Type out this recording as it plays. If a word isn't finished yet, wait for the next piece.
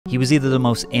He was either the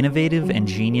most innovative and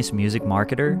genius music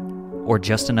marketer, or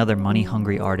just another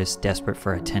money-hungry artist desperate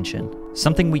for attention.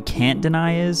 Something we can't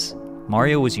deny is,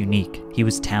 Mario was unique. He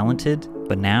was talented,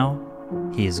 but now,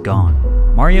 he is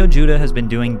gone. Mario Judah has been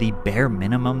doing the bare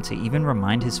minimum to even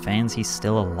remind his fans he's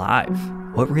still alive.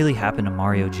 What really happened to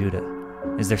Mario Judah?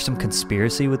 Is there some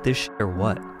conspiracy with this shit or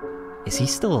what? Is he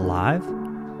still alive?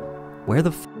 Where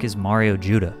the fuck is Mario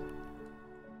Judah?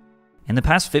 In the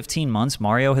past 15 months,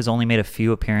 Mario has only made a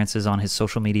few appearances on his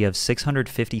social media of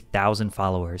 650,000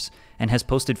 followers and has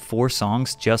posted 4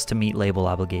 songs just to meet label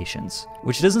obligations,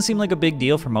 which doesn't seem like a big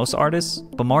deal for most artists,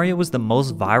 but Mario was the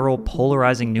most viral,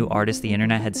 polarizing new artist the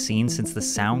internet had seen since the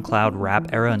SoundCloud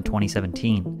rap era in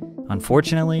 2017.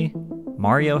 Unfortunately,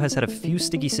 Mario has had a few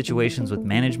sticky situations with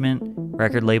management,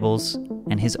 record labels,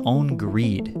 and his own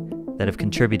greed that have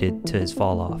contributed to his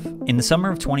fall off. In the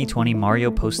summer of 2020, Mario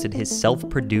posted his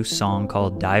self-produced song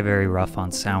called Die Very Rough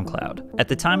on SoundCloud. At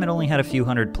the time, it only had a few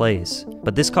hundred plays,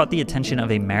 but this caught the attention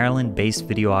of a Maryland-based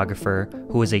videographer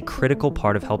who was a critical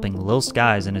part of helping Lil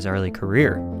Skies in his early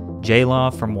career, J-Law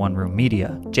from One Room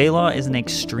Media. J-Law is an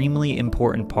extremely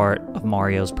important part of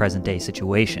Mario's present-day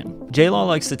situation. J-Law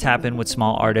likes to tap in with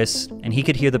small artists, and he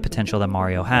could hear the potential that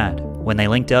Mario had. When they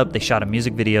linked up, they shot a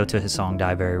music video to his song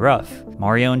Die Very Rough.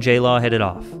 Mario and J-Law hit it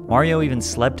off. Mario even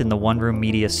slept in the One Room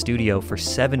Media studio for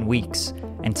 7 weeks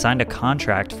and signed a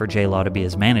contract for J-Law to be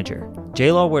his manager.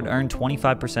 J-Law would earn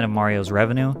 25% of Mario's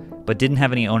revenue, but didn't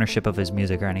have any ownership of his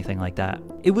music or anything like that.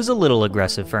 It was a little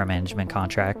aggressive for a management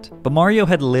contract, but Mario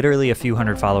had literally a few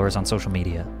hundred followers on social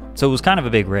media, so it was kind of a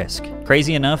big risk.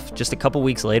 Crazy enough, just a couple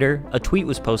weeks later, a tweet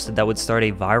was posted that would start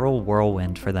a viral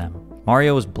whirlwind for them.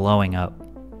 Mario was blowing up.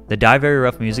 The Die Very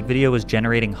Rough music video was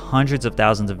generating hundreds of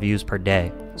thousands of views per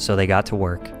day, so they got to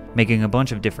work, making a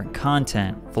bunch of different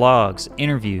content, vlogs,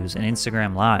 interviews, and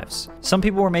Instagram lives. Some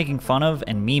people were making fun of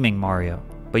and memeing Mario,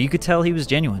 but you could tell he was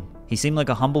genuine. He seemed like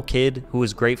a humble kid who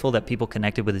was grateful that people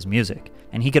connected with his music,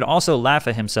 and he could also laugh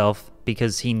at himself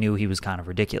because he knew he was kind of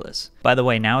ridiculous. By the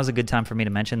way, now is a good time for me to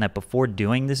mention that before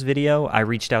doing this video, I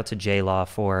reached out to J-Law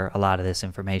for a lot of this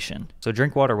information, so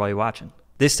drink water while you're watching.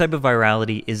 This type of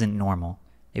virality isn't normal.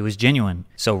 It was genuine,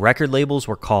 so record labels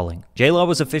were calling. J-Law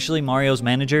was officially Mario's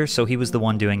manager, so he was the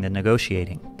one doing the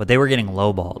negotiating. But they were getting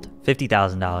lowballed.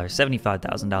 $50,000,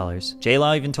 $75,000.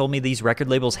 J-Law even told me these record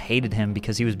labels hated him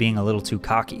because he was being a little too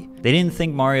cocky. They didn't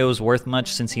think Mario was worth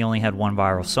much since he only had one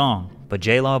viral song, but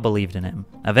J-Law believed in him.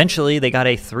 Eventually, they got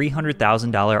a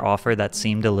 $300,000 offer that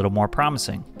seemed a little more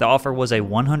promising. The offer was a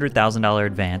 $100,000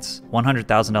 advance,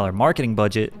 $100,000 marketing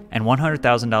budget, and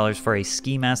 $100,000 for a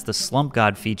Ski Mask the Slump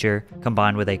God feature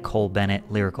combined with a Cole Bennett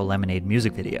Lyrical Lemonade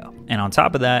music video. And on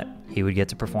top of that, he would get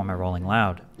to perform at Rolling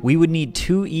Loud. We would need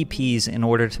 2 EPs in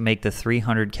order to make the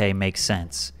 $300K make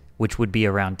sense, which would be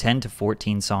around 10 to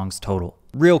 14 songs total.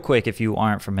 Real quick if you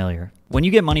aren't familiar, when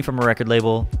you get money from a record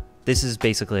label, this is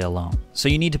basically a loan, so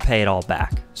you need to pay it all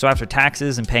back. So after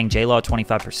taxes and paying J-Law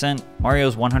 25%,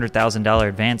 Mario's $100,000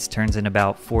 advance turns in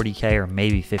about $40K or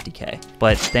maybe $50K.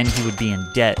 But then he would be in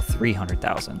debt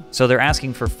 $300,000. So they're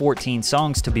asking for 14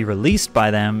 songs to be released by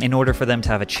them in order for them to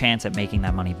have a chance at making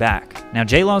that money back. Now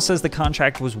J-Law says the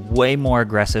contract was way more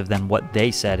aggressive than what they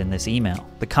said in this email.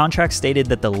 The contract stated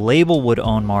that the label would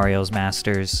own Mario's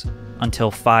masters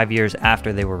until 5 years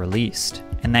after they were released,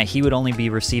 and that he would only be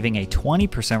receiving a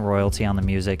 20% royalty on the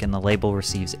music and the label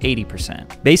receives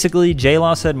 80%. Basically,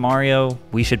 J-Law said, Mario,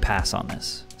 we should pass on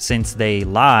this, since they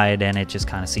lied and it just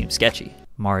kind of seemed sketchy.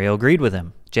 Mario agreed with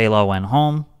him. J-Law went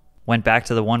home, went back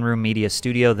to the One Room Media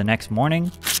studio the next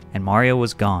morning, and Mario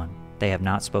was gone. They have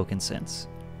not spoken since.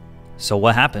 So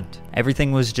what happened?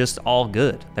 Everything was just all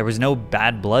good. There was no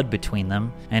bad blood between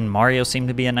them, and Mario seemed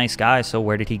to be a nice guy, so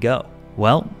where did he go?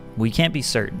 Well, we can't be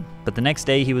certain, but the next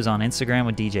day he was on Instagram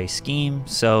with DJ Scheme,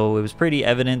 so it was pretty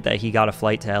evident that he got a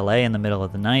flight to LA in the middle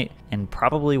of the night and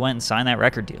probably went and signed that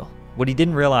record deal. What he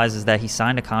didn't realize is that he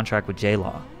signed a contract with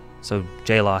J-Law, so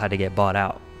J-Law had to get bought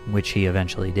out, which he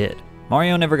eventually did.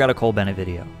 Mario never got a Cole Bennett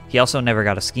video. He also never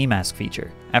got a Ski Mask feature.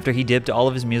 After he dipped, all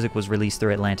of his music was released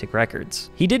through Atlantic Records.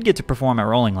 He did get to perform at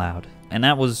Rolling Loud, and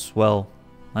that was, well,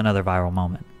 another viral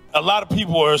moment. A lot of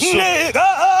people are assuming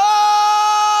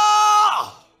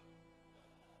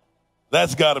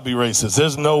that's gotta be racist.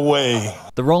 There's no way.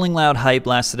 The Rolling Loud hype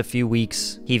lasted a few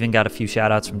weeks. He even got a few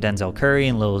shout-outs from Denzel Curry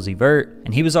and Lil Uzi Vert,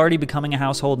 and he was already becoming a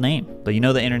household name. But you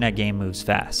know the internet game moves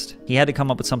fast. He had to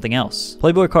come up with something else.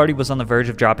 Playboi Carti was on the verge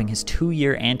of dropping his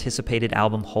 2-year anticipated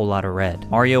album Whole Lotta Red.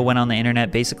 Mario went on the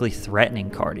internet basically threatening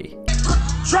Carti.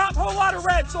 Drop Whole Lotta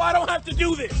Red so I don't have to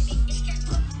do this.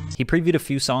 He previewed a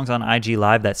few songs on IG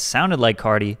Live that sounded like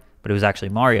Carti, but it was actually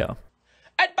Mario.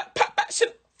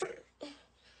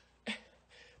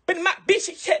 bitch.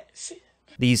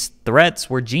 These threats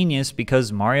were genius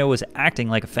because Mario was acting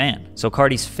like a fan, so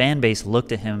Cardi's fan base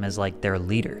looked at him as like their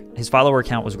leader. His follower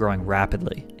count was growing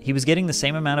rapidly. He was getting the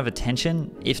same amount of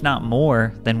attention, if not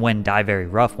more, than when Die Very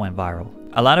Rough went viral.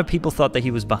 A lot of people thought that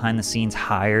he was behind the scenes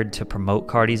hired to promote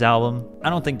Cardi's album. I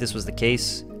don't think this was the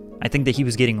case. I think that he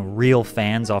was getting real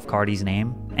fans off Cardi's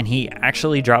name, and he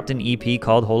actually dropped an EP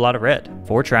called Whole Lotta Red.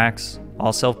 4 tracks,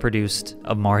 all self-produced,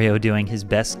 of Mario doing his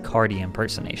best Cardi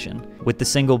impersonation, with the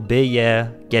single Big Yeah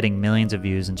getting millions of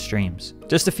views and streams.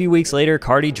 Just a few weeks later,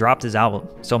 Cardi dropped his album,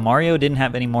 so Mario didn't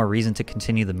have any more reason to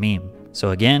continue the meme. So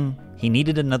again, he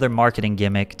needed another marketing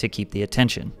gimmick to keep the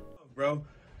attention. Bro,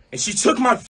 and she took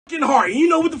my fucking heart, and you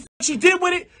know what the fuck she did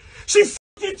with it? She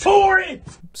fucking tore it!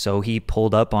 So he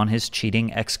pulled up on his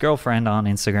cheating ex-girlfriend on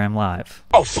Instagram Live.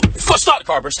 Oh, stop the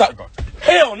car, bro, stop the car.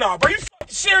 Hell nah, bro, you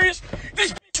fucking serious?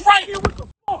 This bitch right here, what the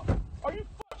fuck? Are you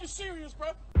fucking serious, bro?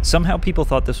 Somehow people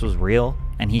thought this was real,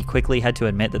 and he quickly had to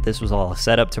admit that this was all a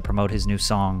setup to promote his new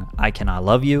song, I Cannot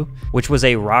Love You, which was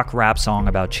a rock rap song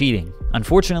about cheating.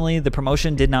 Unfortunately, the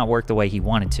promotion did not work the way he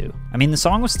wanted to. I mean, the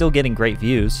song was still getting great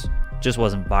views, just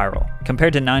wasn't viral.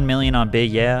 Compared to 9 million on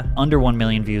Big Yeah, under 1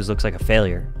 million views looks like a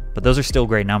failure, but those are still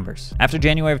great numbers. After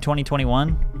January of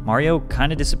 2021, Mario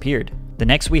kinda disappeared. The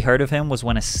next we heard of him was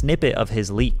when a snippet of his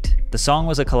leaked. The song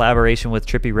was a collaboration with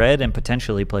Trippie Redd and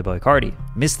potentially Playboi Carti.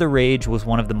 Miss the Rage was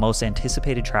one of the most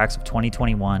anticipated tracks of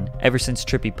 2021 ever since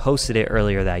Trippie posted it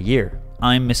earlier that year.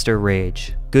 I'm Mr.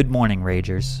 Rage. Good morning,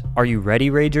 Ragers. Are you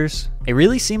ready, Ragers? It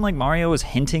really seemed like Mario was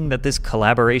hinting that this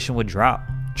collaboration would drop.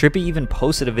 Trippie even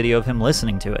posted a video of him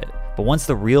listening to it. But once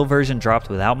the real version dropped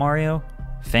without Mario,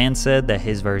 fans said that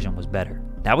his version was better.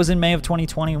 That was in May of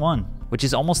 2021, which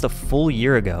is almost a full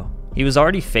year ago. He was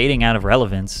already fading out of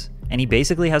relevance, and he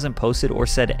basically hasn't posted or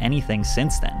said anything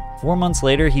since then. 4 months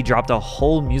later, he dropped a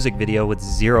whole music video with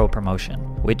 0 promotion,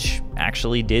 which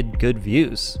actually did good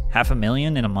views.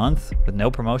 500,000 in a month with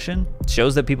no promotion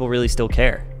shows that people really still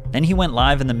care. Then he went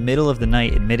live in the middle of the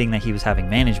night admitting that he was having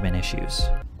management issues.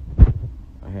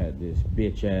 I had this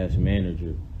bitch ass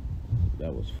manager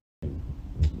that was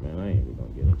man, I ain't even gonna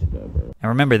get into that, bro. And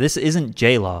remember, this isn't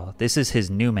J-Law, this is his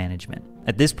new management.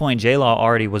 At this point, J-Law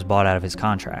already was bought out of his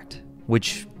contract,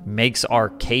 which makes our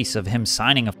case of him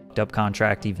signing a fucked up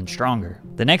contract even stronger.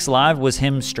 The next live was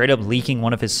him straight up leaking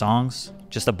one of his songs,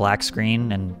 just a black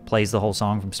screen, and plays the whole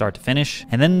song from start to finish.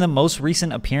 And then the most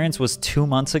recent appearance was 2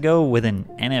 months ago with an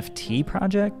NFT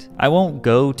project. I won't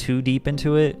go too deep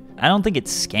into it. I don't think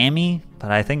it's scammy,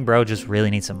 but I think bro just really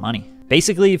needs some money.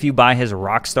 Basically, if you buy his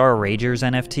Rockstar Ragers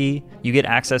NFT, you get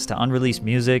access to unreleased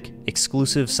music,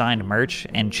 exclusive signed merch,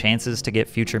 and chances to get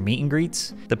future meet and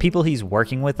greets. The people he's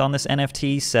working with on this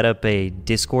NFT set up a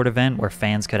Discord event where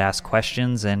fans could ask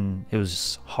questions, and it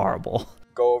was horrible.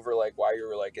 Go over like why you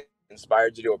were like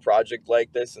inspired to do a project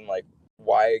like this, and like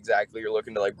why exactly you're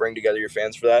looking to like bring together your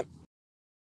fans for that.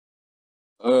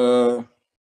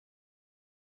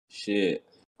 Shit.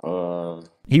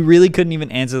 He really couldn't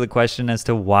even answer the question as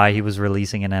to why he was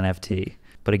releasing an NFT.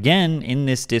 But again, in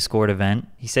this Discord event,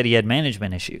 he said he had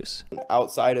management issues.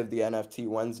 Outside of the NFT,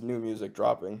 when's new music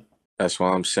dropping? That's what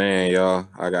I'm saying, y'all.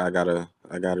 I gotta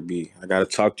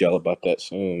talk to y'all about that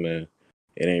soon, man.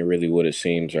 It ain't really what it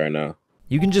seems right now.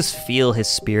 You can just feel his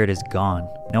spirit is gone.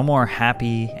 No more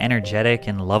happy, energetic,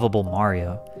 and lovable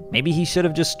Mario. Maybe he should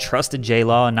have just trusted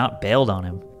J-Law and not bailed on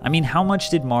him. I mean, how much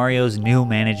did Mario's new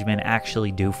management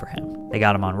actually do for him? They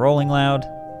got him on Rolling Loud,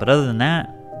 but other than that,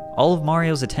 all of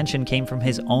Mario's attention came from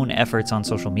his own efforts on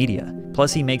social media.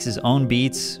 Plus, he makes his own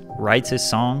beats, writes his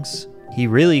songs. He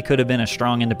really could have been a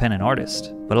strong independent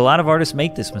artist. But a lot of artists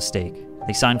make this mistake.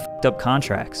 They sign fucked up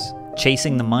contracts,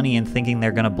 chasing the money and thinking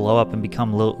they're gonna blow up and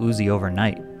become Lil Uzi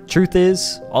overnight. Truth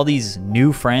is, all these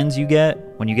new friends you get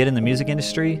when you get in the music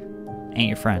industry ain't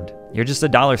your friend. You're just a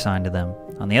dollar sign to them.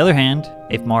 On the other hand,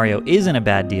 if Mario is in a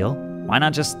bad deal, why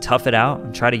not just tough it out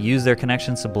and try to use their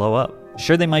connections to blow up?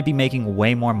 Sure, they might be making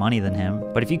way more money than him,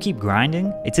 but if you keep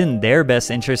grinding, it's in their best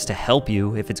interest to help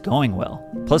you if it's going well.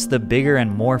 Plus, the bigger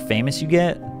and more famous you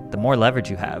get, the more leverage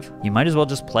you have. You might as well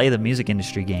just play the music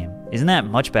industry game. Isn't that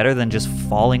much better than just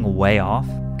falling way off?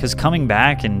 Because coming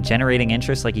back and generating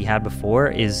interest like he had before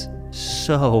is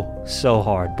so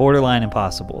hard, borderline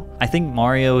impossible. I think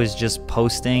Mario is just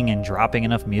posting and dropping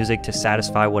enough music to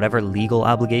satisfy whatever legal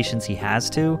obligations he has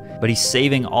to, but he's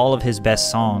saving all of his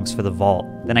best songs for the vault.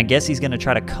 Then I guess he's gonna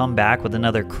try to come back with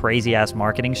another crazy ass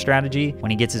marketing strategy when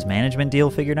he gets his management deal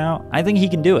figured out. I think he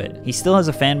can do it. He still has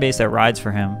a fan base that rides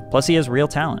for him, plus he has real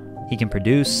talent. He can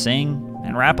produce, sing,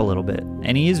 and rap a little bit,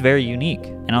 and he is very unique.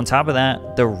 And on top of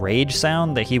that, the rage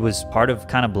sound that he was part of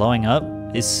kind of blowing up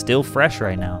is still fresh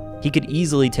right now. He could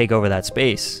easily take over that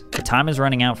space. The time is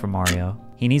running out for Mario.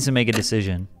 He needs to make a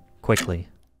decision quickly.